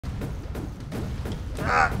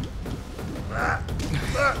Get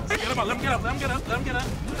him up, let him get up, let him get up, let him get up.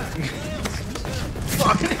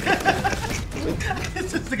 Fuck.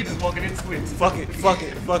 This nigga just walking into it. Fuck it, fuck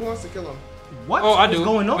it, fuck Who it. wants to kill him? What? Oh, I What's do.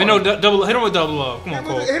 going on? Wait, no, double. Hit him with double love. Come on,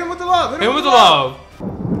 Cole. Hit him with the love. Hit him with the love.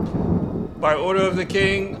 By order of the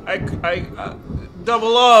king, I double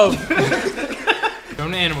love. Show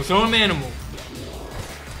him the animal. Show him the animal.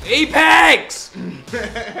 Apex!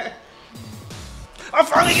 I'm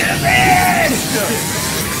finally getting pissed!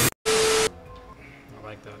 I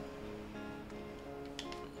like that.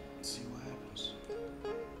 Let's see what happens.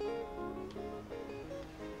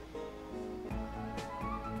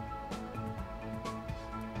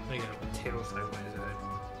 They got a potato slice on his head.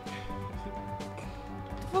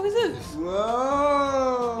 What the fuck is this?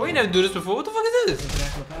 Whoa. We ain't never do this before. What the fuck is this?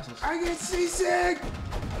 International passes. I get seasick.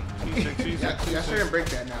 Y'all shouldn't break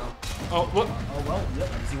that now. Oh, what? Oh well, yep,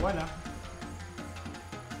 I can see why now.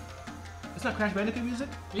 It's not Crash Bandicoot music?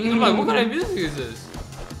 I'm like, what kind of music is this?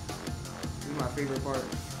 This is my favorite part.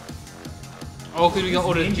 Oh, cause we got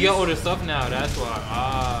all the stuff now. That's why.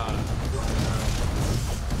 Ah.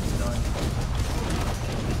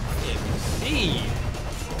 Yeah, see.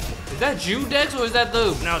 Is that Judex or is that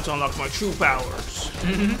the? Now to unlock my true powers.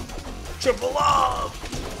 Triple love.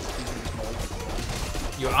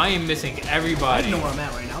 Yo, I am missing I everybody. don't know where I'm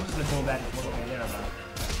at right now. I'm just gonna go back and forth over there about it.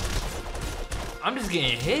 I'm just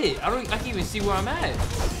getting hit. I can't even see where I'm at.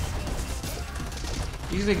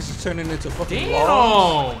 These niggas are turning into fucking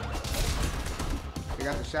logs. Damn. They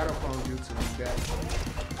got the shadow clone jutsu in dead.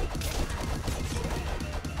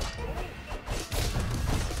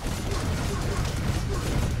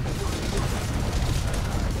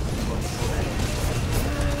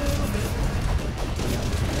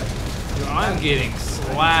 Yo, I'm getting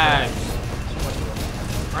slashed.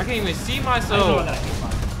 I can't even see I know I myself. gotta hit by.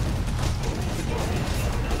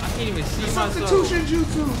 I can't even see myself. Substitution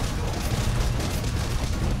jutsu.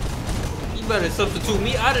 You better substitute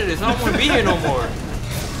me out of this. I don't want to be here no more.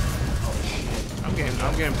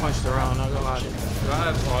 I'm getting punched around, not gonna lie. Do I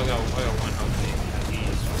have? Oh, I got one health.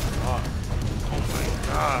 Oh my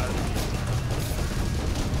god.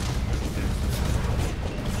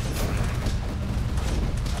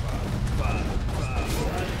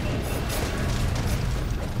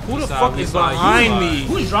 Who the fuck is behind me?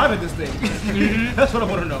 Who's driving this thing? That's what I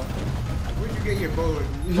want to know. Where'd you get your boat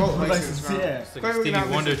license from? Yeah. It's like Clearly Stevie not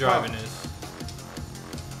Wonder Mrs. driving Puff. this.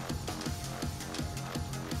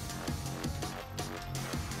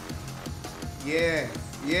 Yeah,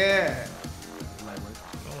 yeah.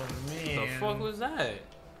 Oh The man. fuck was that?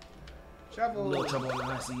 Shovel. Little trouble in the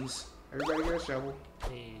high seas. Everybody get a shovel.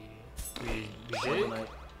 We Shovel did? night.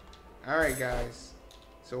 Alright, guys.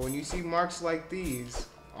 So when you see marks like these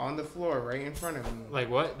on the floor right in front of me, Like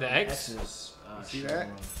what? The X? X's. see that?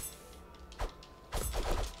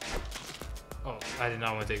 Oh, I did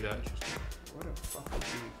not want to take that. what a fucking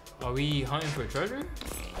dude. Are we hunting for treasure?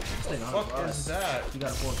 What the Fuck is that? You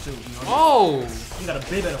got a fork too. You know? Oh! You got a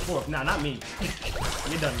bib and a fork. Nah, not me.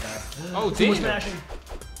 You're done, guy. Oh, Too much damn. smashing.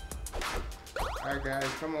 Alright, guys,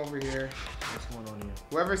 come over here. What's going on here?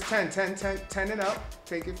 Whoever's 10 and up,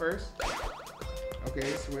 take it first.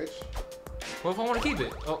 Okay, switch. What if I want to keep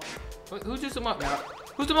it? Oh, wait, who just took my? Now,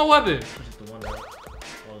 Who took my weapon? This is the one, right?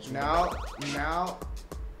 Oh, it's now,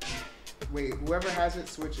 wait, whoever has it,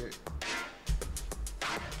 switch it.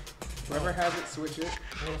 Whoever has it, switch it.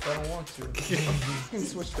 What if I don't want to? And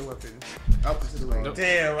switch the weapon. Up is the way. Nope.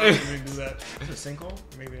 Damn, I didn't do that. Is it a sinkhole?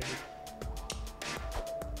 Maybe I did.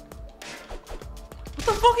 What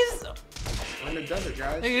the fuck is? We're in the desert,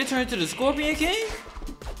 guys. Nigga, you turned into the Scorpion King?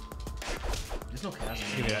 There's no chasm.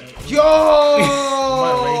 Give me that. Yo!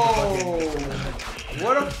 Fucking-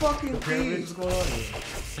 What a fucking Apparently, thief. what's going on here?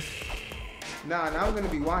 Nah, now I'm gonna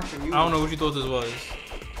be watching you. I don't know what you thought this was.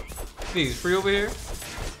 Please, free over here.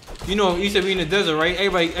 You know, you said we in the desert, right?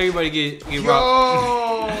 Everybody get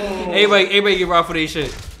robbed. Yo! Everybody get robbed for their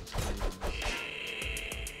shit.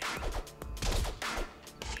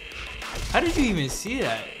 How did you even see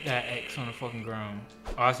that X on the fucking ground?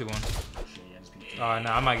 Oh, I see one. Shit, yeah, just beat you. Oh,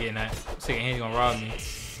 nah, I'm not getting that. Second hand, he's gonna rob me.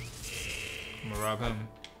 I'm gonna rob him.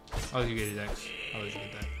 I'll let you get his X. I'll let you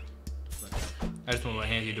get that. I just want to let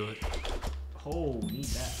Handy do it. Oh, need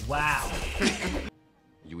that. Wow.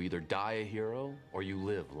 You either die a hero or you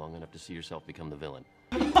live long enough to see yourself become the villain.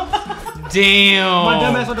 Damn! My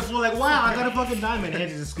dumb ass on the floor like, wow, I got a fucking diamond. And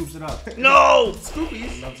he just scoops it up. No!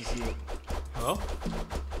 Scoopies. Love to see it. Hello?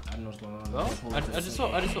 I don't know what's going on. Hello? I just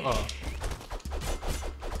saw, oh.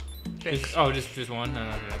 Just one?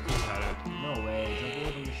 No. No way. Jump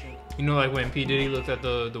over your shit. You know, like when P. Diddy looked at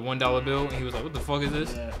the $1 bill and he was like, what the fuck is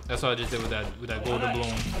this? Yeah. That's what I just did with that golden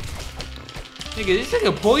bloom. Nigga, this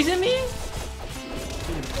nigga poison me? This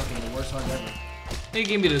is fucking the worst hug ever. Nigga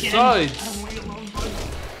gave me the suds.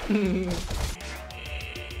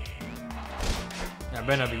 I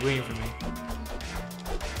better not be waiting for me.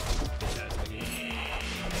 Bitch ass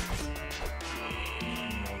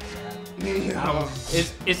nigga. Yo.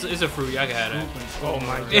 It's a fruit. I can have that. Oh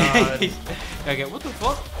my god. Okay, what the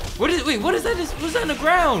fuck? What is that? What's that in the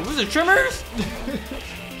ground? Was it trimmers?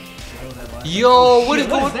 Yo, what is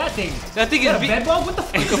What going? is that thing? That thing Is that is a bed bug? What the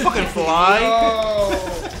fuck? Like a fucking fly. Oh.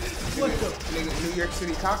 What the? Nigga, New York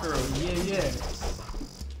City cockroach. Yeah.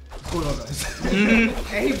 What's going on, guys?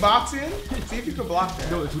 And he boxing. See if you can block that.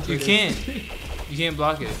 No, it's You can't. You can't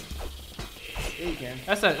block it. Yeah, you can.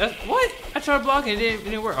 That's what? I tried blocking it. It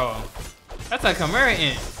didn't work. Oh, that's like Chimera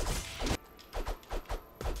Ant.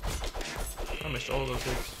 I missed all those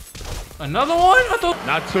hits. Another one? I thought.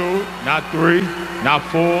 Not 2, not 3, not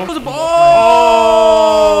 4. It was a ball.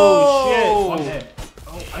 Oh, I'm dead.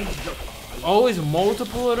 Oh, I just jumped. Oh, it's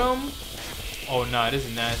multiple of them. Oh nah, this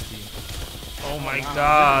is nasty. Oh my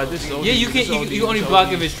god. This is OD. Yeah, you This can't. is OD, You only this is block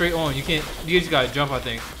OD. if it's straight on. You can't. You just gotta jump. I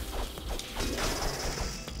think.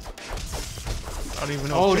 I don't even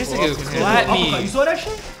know. Oh, if this triple nigga up can clapped hit. me. You saw that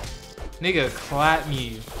shit? Nigga, clap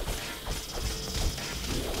me.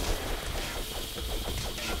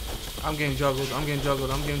 I'm getting juggled. I'm getting juggled.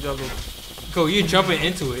 I'm getting juggled. Go, you're jumping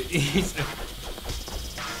into it.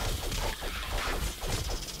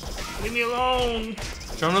 Leave me alone.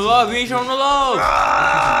 Show him the love. You ain't showing the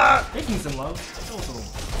love. Give me some love. Show some.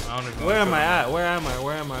 I don't know. Where am I at? Where am I?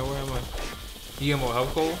 Where am I? Where am I? You get more help,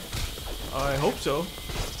 Cole? I hope so.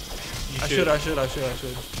 You I should. Yep.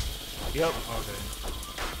 Okay.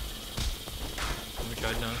 Let me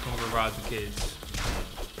try done. Come over rob the kids.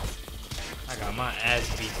 I got my ass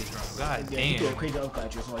beat this round. God Yeah, he threw a damn. crazy uppercut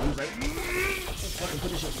at you, so he was like, fucking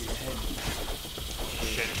put this shit through your head.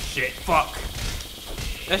 Shit. Fuck.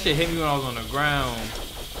 That shit hit me when I was on the ground.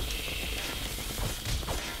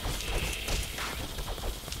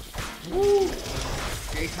 Woo.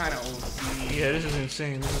 They kind of OD. Yeah, this is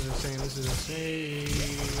insane. This is insane. This is insane.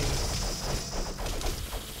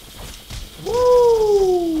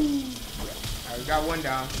 Woo! Alright, we got one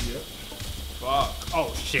down. Yep. Fuck.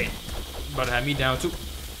 Oh shit. About to have me down too.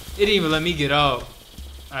 It didn't even let me get up.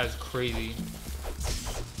 That's crazy.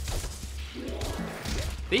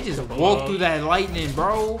 They just walk through that lightning,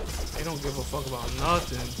 bro. They don't give a fuck about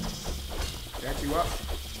nothing. Got you up.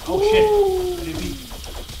 Oh shit. I didn't beat.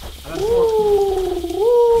 I got four.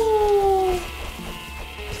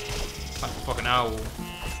 Like a fucking owl.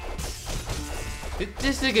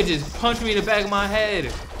 This nigga just punched me in the back of my head.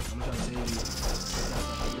 I'm trying to save you.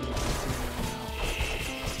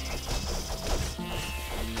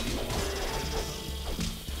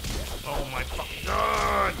 Oh my fucking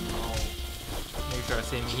god. Nigga try to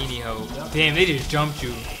save me, he need help. Damn, they just jumped you.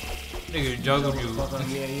 Nigga juggled you. Fuck up.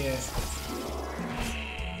 Yeah. Use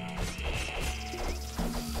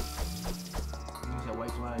that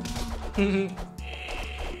white flag.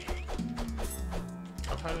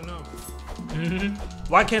 I'm trying to know.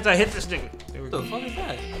 Why can't I hit this nigga? There we What the go. fuck is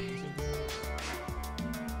that?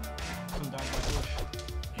 Some dodge my bush.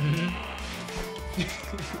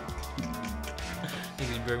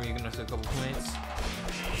 Nigga Jeremy, you're gonna us a couple points.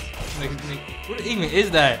 Nigga, what even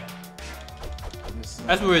is that?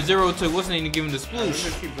 That's where 0 to what's the name to give him the Let's sploosh.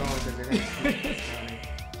 just keep going because they're gonna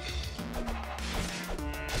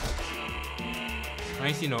I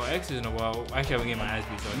ain't seen no X's in a while. Actually, I've been getting my ass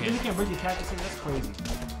beat, so I You can't. can't break your cactus thing? That's crazy.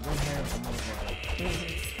 One hair from motherfucker.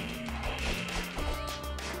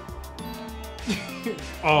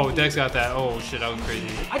 Oh, Dex got that. Oh shit, that was crazy.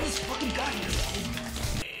 I just fucking got here.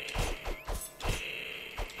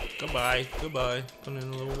 Goodbye. Putting in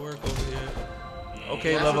a little work over here.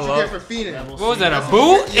 Okay, That's level what you up. get for fiending. Level What was that? That's A what you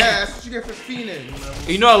boot? get- Yeah, that's what you get for fiending.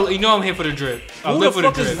 You know I'm here for the drip. I Who live the for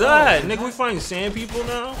fuck the is drip. that? Nigga, we find sand people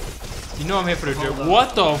now? You know I'm here for the drip. Hold up.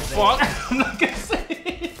 What the fuck? I'm not gonna say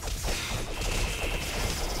it.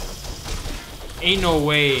 Ain't no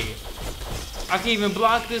way. I can't even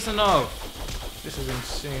block this enough. This is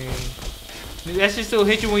insane. That shit still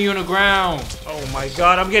hit you when you're on the ground. Oh my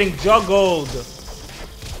god, I'm getting juggled.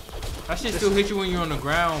 That shit still hit you when you're on the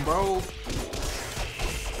ground, bro.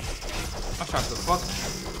 I tried to fuck.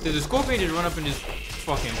 Did the scorpion just run up and just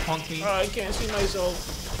fucking punk me? I can't see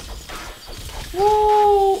myself. Woo!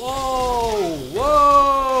 Oh!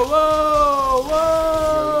 Whoa! Whoa! Yo,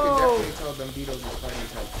 you can Whoa! definitely tell them Beatles is fighting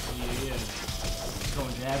types. Yeah.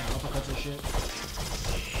 Throwing jabs, uppercuts and shit.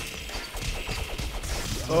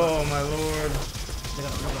 Oh my lord. They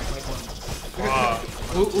got a real fight one.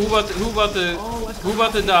 Who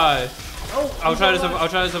about to die? Oh, I'll try to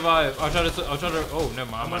survive. Oh, never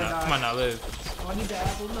mind. I might gonna not live. Oh, I need the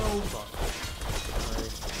apple. No. Fuck.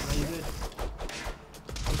 Are you good?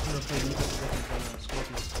 I'm just gonna play defense against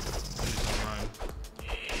Scorpions. Run.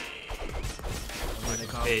 Here they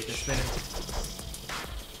come. Hey. They're spinning.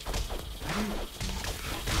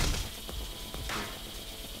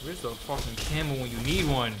 Where's the fucking camel when you need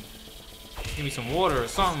one? Give me some water or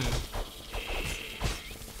something.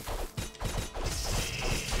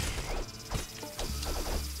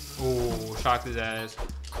 Oh, shocked his ass.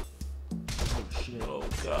 Oh shit. Oh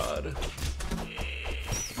god.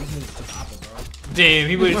 These niggas took apple, bro. Damn,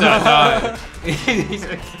 he would have died.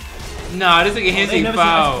 Nah, this nigga They Hansi never seen ice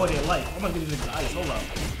foul. before in their life. I'm gonna give these niggas ice. Hold up.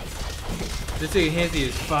 This nigga Hansi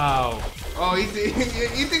is foul. Oh, you think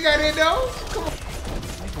I didn't know? Come on.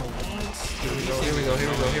 Here we go, here we go, here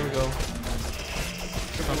we go, here we go.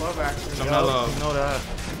 Triple love action. Some love. You know that.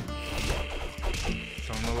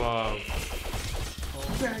 Some love.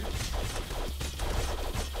 Back.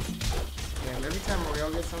 Damn, every time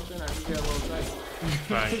Royale gets something, I just get a little tight.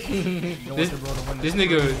 Right. Don't want the bro to win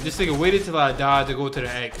This nigga waited till I died to go to the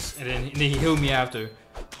X, and then he healed me after.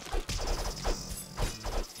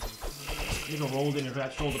 Nigga rolled in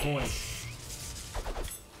and stole the coin.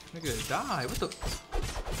 Nigga died. What the?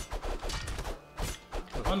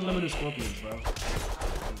 Unlimited Scorpions, bro.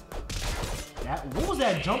 What was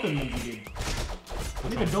that jumping move you did?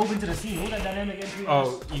 Nigga dove into the scene. What was that dynamic entry?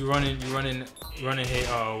 Oh, you running, hit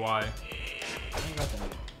Y. I ain't got that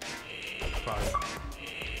yet. Probably.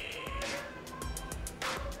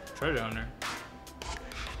 Treasure down there.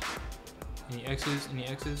 Any X's? Any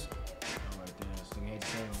X's? Alright, then. This nigga had to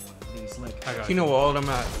say on one. Really slick. I got You know where all of them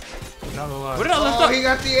at. Not gonna lie. What did I lift Oh, up? he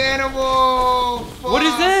got the animal. What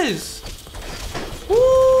is Fuck. this? Ooh!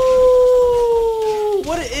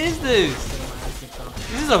 What is this?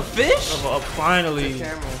 This is a fish? Finally.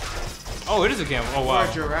 Camel. Oh, it is a camel. Oh Or wow.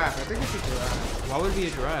 a giraffe. I think it's a giraffe. Why would it be a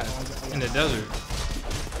giraffe in the desert?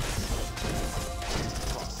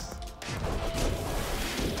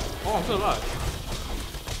 Oh, I'm still alive.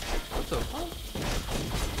 What the fuck?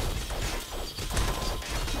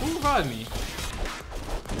 Who revived me?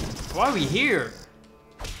 Why are we here?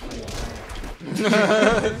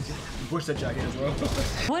 Push that jacket as well.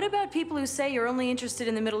 What about people who say you're only interested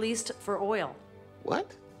in the Middle East for oil?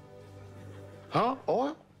 What? Huh?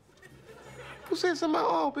 Oil? Who said something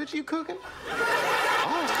about oil, bitch? You cooking? Oil?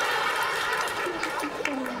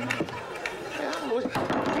 Yeah, I know it.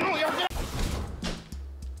 Come on, y'all, get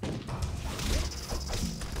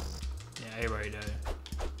Yeah, everybody died.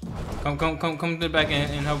 Come to the back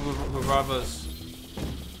and help revive us.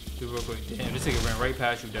 Do it real quick. Damn, this nigga ran right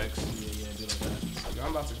past you, Dex. Yeah, do like that. Yo,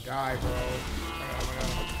 I'm about to die, bro.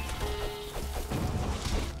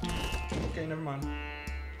 Okay, never mind.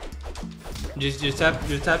 Just tap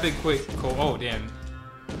it quick, Cole. Oh damn.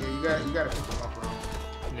 Yeah, you gotta pick him up, bro.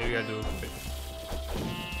 Yeah, we gotta do it quick.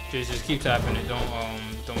 Just keep tapping it.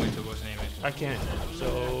 Don't wait till what's name it. I can't.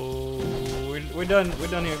 So we're done. We're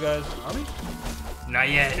done here, guys. Are we? Not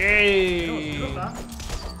yet. Hey.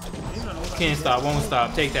 Can't stop. Won't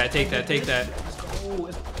stop. Take that. Take that. Take that. Oh,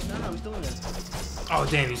 nah, we still in there. Oh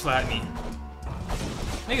damn, he slapped me.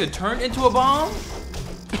 Nigga turned into a bomb.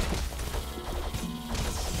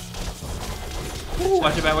 Ooh,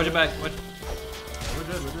 watch your back. Watch your back. Watch. We're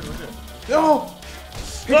good. No!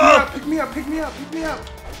 Pick me up, pick me up, pick me up, pick me up.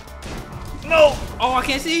 No. Oh, I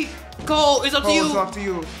can't see. Cole, it's up to Oh, you. it's up to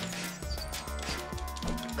you.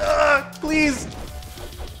 Please.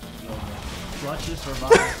 Clutches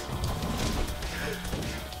survive.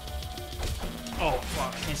 Oh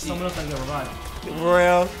fuck, can't see. Someone else gotta get revived.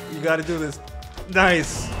 Royale, you gotta do this.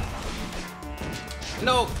 Nice.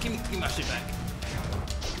 No, give me my shit back.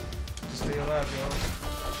 Just stay alive,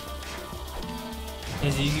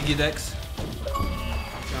 Angie, you can get Dex.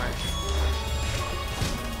 Nice.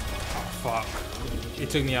 Fuck. It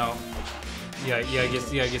took me out. Yeah, I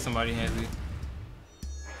guess you gotta get somebody, Hansley.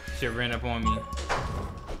 Shit ran up on me.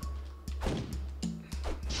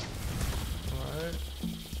 Alright.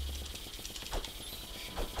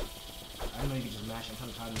 I know you can just mash. I'm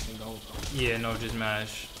trying to time this thing the whole time. Yeah, no, just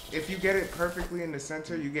mash. If you get it perfectly in the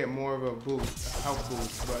center, you get more of a boost, a health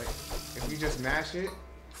boost. But if you just mash it,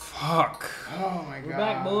 Fuck. oh my god. We're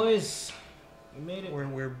back, boys. We made it.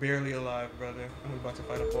 We're barely alive, brother. And we're about to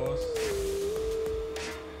fight a boss.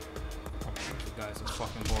 You guys are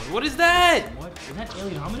fucking bored. What is that? What? Is that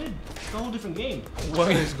Alien Hominid? It's a whole different game.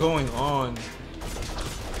 What is going on?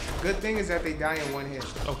 Good thing is that they die in one hit.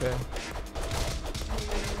 Okay.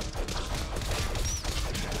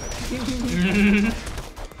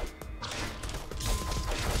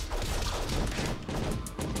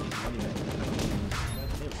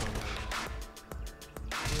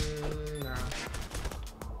 Nah.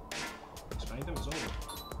 Anthem is over.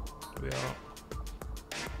 We all.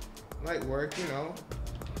 Light work, you know.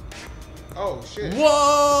 Oh shit.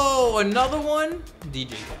 Whoa! Another one?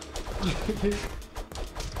 DJ Khaled.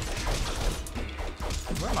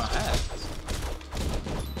 Where am I at?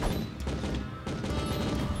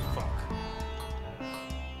 Fuck.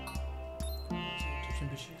 Egyptian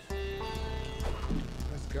bitches.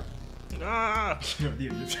 Let's go. Ah! The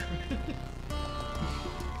Egyptian.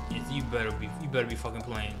 Yes, you better be fucking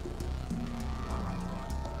playing.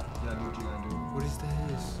 You gotta do what you gotta do. What is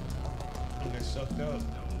this? I'm getting sucked up.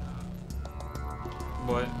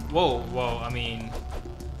 What? Whoa, whoa, I mean,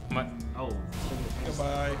 my, Oh.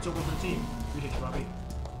 Goodbye. Took one for the team. Appreciate you, Bobby.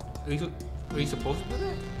 are you supposed to do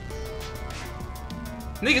that?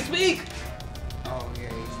 Nigga, speak! Oh yeah.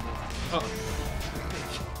 He's Oh,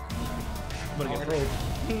 I'm gonna get probed.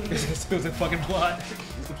 It was a fucking plot.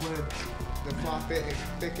 It's the plan. the plot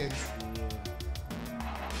thickens.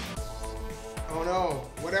 Oh no.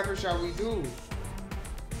 Whatever shall we do?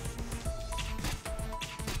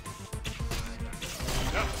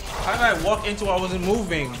 How did I walk into I wasn't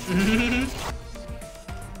moving?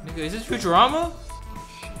 nigga, is this Futurama?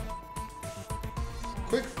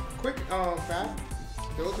 Quick fact.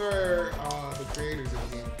 Those are the creators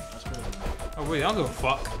of the game. That's crazy. Oh wait, I don't give a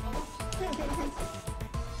fuck. Hey,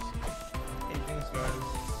 thanks, guys.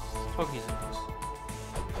 Fuck these niggas.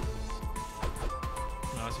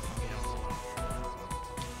 No, that's a fucking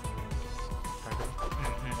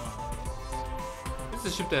This is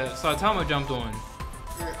the ship that Saitama jumped on.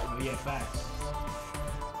 Oh yeah, facts.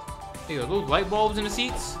 Hey, are those light bulbs in the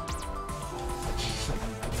seats?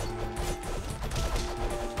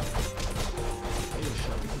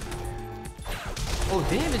 Oh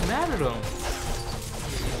damn, it's mad at them.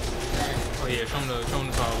 Oh yeah, show them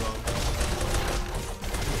the power level.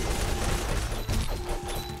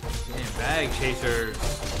 Damn, bag chasers.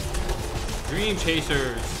 Dream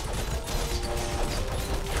chasers.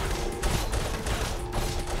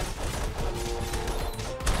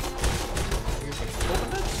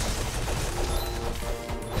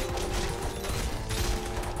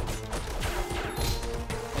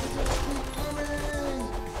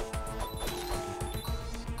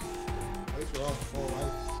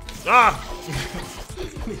 Ah!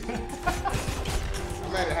 I'm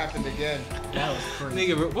glad it happened again. That was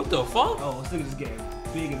crazy. Nigga, what the fuck? Oh, let's look at this game.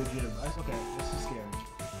 Big in the gym. That's okay. This is scary.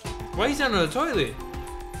 Why you standing on the toilet?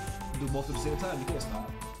 Do both at the same time. You can't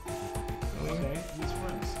stop. Okay, he's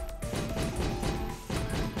friends.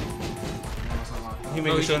 He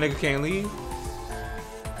making sure nigga can't leave?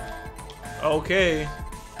 Okay.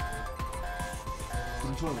 To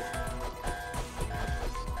the toilet.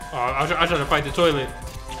 Oh, I tried to fight the toilet.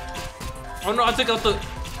 Oh no, I took out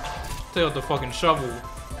the fucking shovel.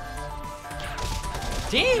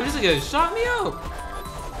 Damn, this nigga shot me up.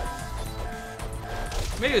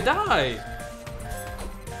 Made it die.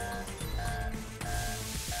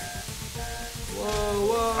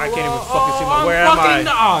 Whoa. I can't even fucking see my. Where am I?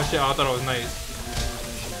 Oh shit, I thought it was nice.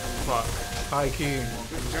 Fuck. High key.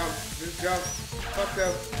 Just jump. Fucked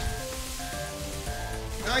up.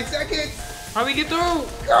 9 seconds. How we get through?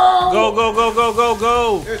 Go, go, go, go, go,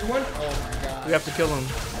 go. There's one. Oh my god. We have to kill him.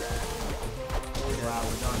 Wow,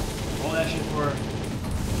 we're done. All that shit for.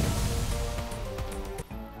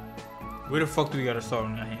 Where the fuck do we gotta start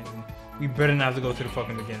on that hand? We better not have to go to the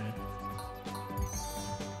fucking beginning.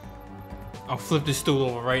 I'll flip this stool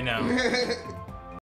over right now.